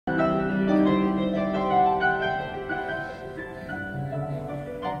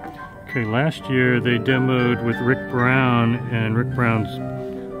Okay, last year they demoed with Rick Brown and Rick Brown's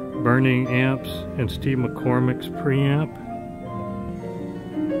Burning amps and Steve McCormick's preamp.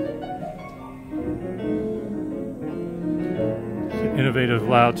 It's an innovative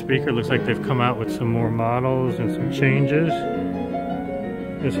loudspeaker. Looks like they've come out with some more models and some changes,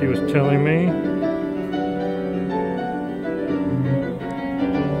 as he was telling me.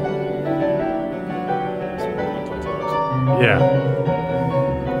 Yeah.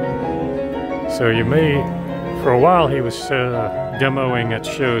 So you may, for a while he was demoing at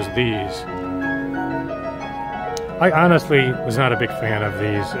shows these. I honestly was not a big fan of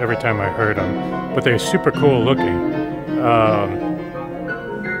these every time I heard them, but they're super cool looking.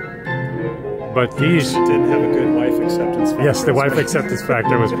 But these didn't have a good wife acceptance factor. Yes, the wife acceptance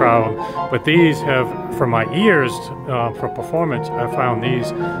factor was a problem. But these have, for my ears, for performance, I found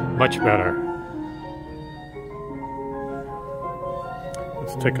these much better.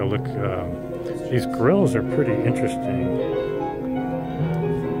 Let's take a look. These grills are pretty interesting.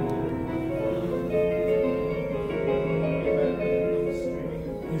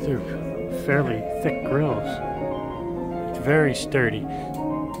 These are fairly thick grills. It's very sturdy,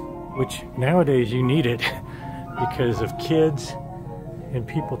 which nowadays you need it because of kids and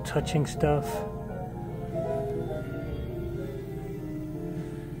people touching stuff.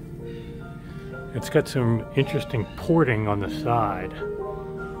 It's got some interesting porting on the side.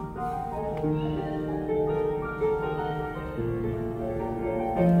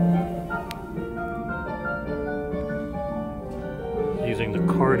 Using the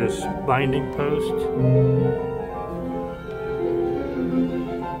Cardus binding post.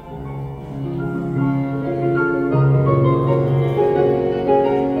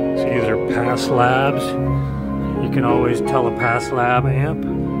 So these are Pass Labs. You can always tell a Pass Lab amp.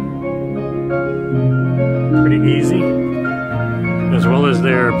 Pretty easy. As well as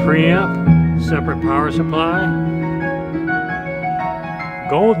their preamp, separate power supply.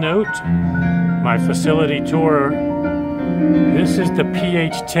 Gold note, my facility tour. This is the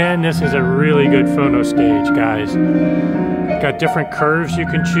PH10. This is a really good phono stage, guys. Got different curves you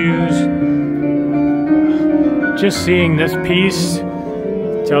can choose. Just seeing this piece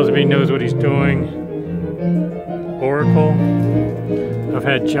tells me he knows what he's doing. Oracle. I've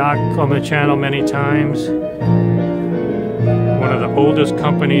had Jock on the channel many times. One of the oldest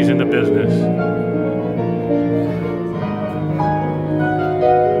companies in the business.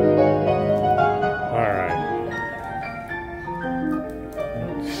 Alright.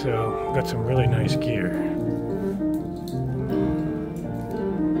 So, got some really nice gear.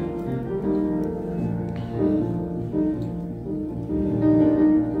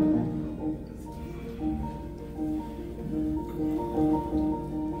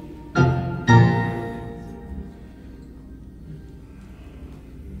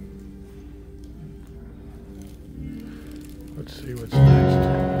 Let's see what's next.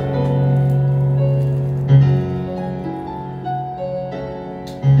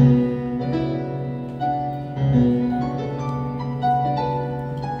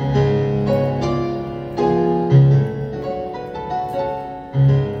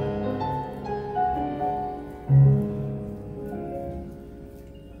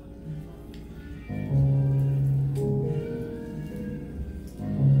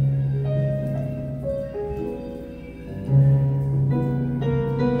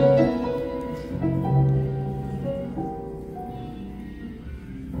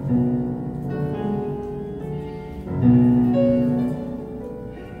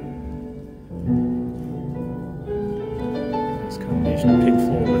 This combination of Pink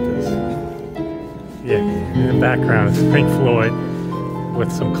Floyd with this. Yeah, in the background it's Pink Floyd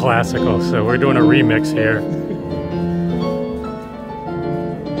with some classical, so we're doing a remix here.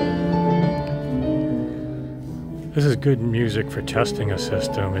 This is good music for testing a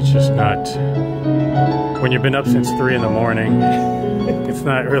system. It's just not, when you've been up since 3 in the morning, it's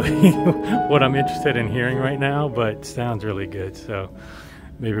not really what I'm interested in hearing right now, but it sounds really good. So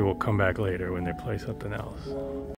maybe we'll come back later when they play something else.